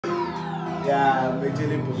Yeah, I'm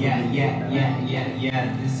actually performing.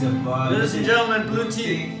 Yeah. This is a bar. Ladies and gentlemen, Blue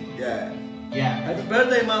Tea. Yeah. Happy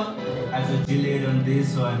birthday, mama. I got you laid on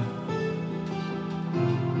this one.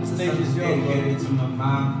 The stage is yours, bro. Dedicated to my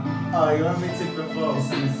mom. Oh, you want me to perform?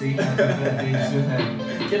 Just want to say happy birthday to her.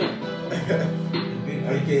 Kill him. The big Okay.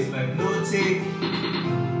 birthday is by Blue Tea.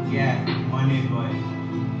 Yeah, money boy.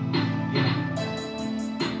 Yeah.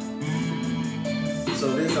 So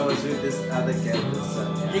this I was with this other girl this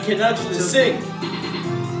song. You can actually sing. I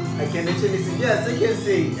can actually sing. Yes, I can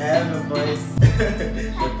sing. I have a voice.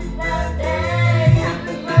 Happy birthday.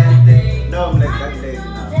 No, I'm like that lady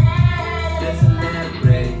now. Let's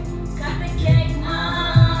celebrate. Cut the cake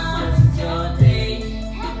now, it's your day.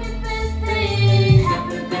 Happy birthday,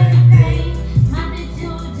 Monday to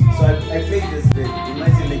So I played this bit.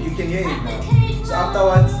 Imagine like you can hear it now. So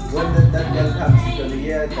afterwards, when that girl comes, you can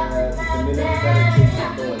hear the melody that change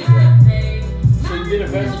afterwards. Yeah. So you did a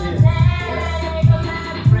verse here.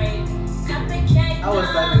 I was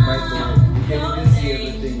standing by the way. You can even see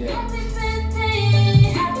everything here.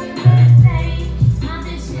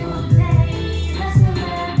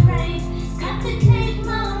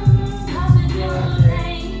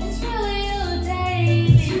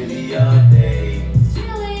 It's really your day. It's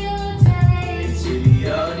really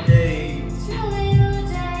your day.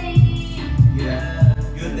 Yeah,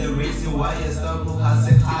 you're the reason why I stop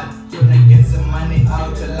hustling hard. Trying to get some money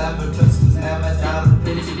out to love it. Trust was never down.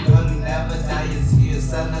 Prince you don't never die. You see your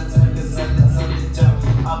son, I turn the silence on the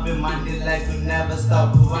jump. Up in money like we never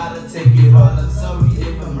stop. But why to take it all? I'm sorry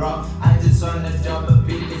if I'm wrong. I just wanna drop a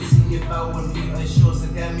beat and see if I would be unsure. So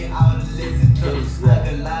get me out of listen close. I got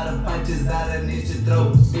a lot of punches that I need to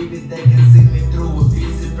throw. Maybe they can see me through. A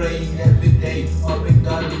piece of praying every day. Hoping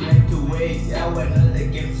God will make a way. Yeah, we know the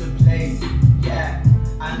games to play. Yeah,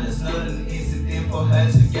 and it's not an easy thing for her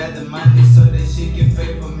to get the money so that she can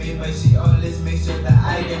pay for me. But she always makes sure that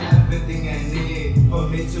I get everything I need for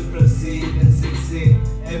me to proceed and succeed.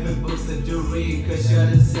 Every book's a jury, cause you're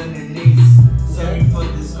the son and niece. Sorry for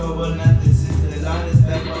this corona, this is the longest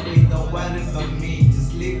step for me. Don't worry for me,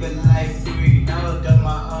 just live a life free. Now I got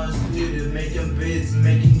my own studio, making beats,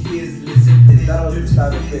 making hits. Listen to That was the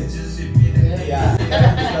start of it. just repeat it. Yeah, that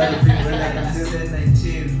was the start of it. When I I can said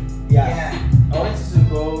 19. Yeah. I want you to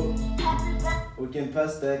go. We can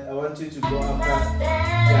pass that. I want you to go after.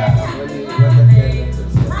 Yeah, when the girl went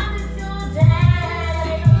upstairs.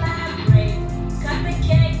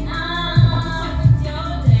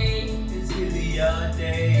 It's really your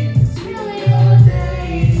day. It's really your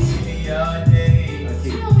day. It's really your day.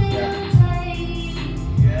 Okay.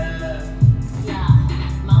 Yeah. Yeah.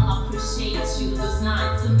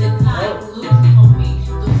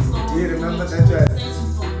 Do you remember that one?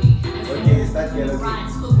 Okay, start yelling.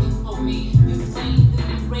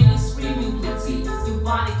 Your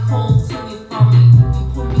body cold till you from me. You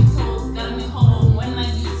put me close, got me home. When I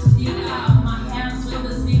used to sneak out, my hands with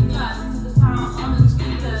the sneakers, to the sound on the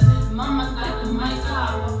speakers. Mama got the mic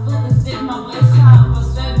out, I feel the stick my waist out. I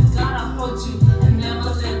swear to God I hold you and never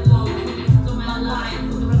let go. For the rest of my life,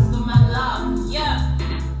 for the rest of my life. Yeah.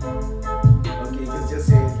 Okay, you can just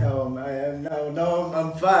say it how I am now. Now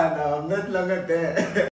I'm fine now. I'm not longer there.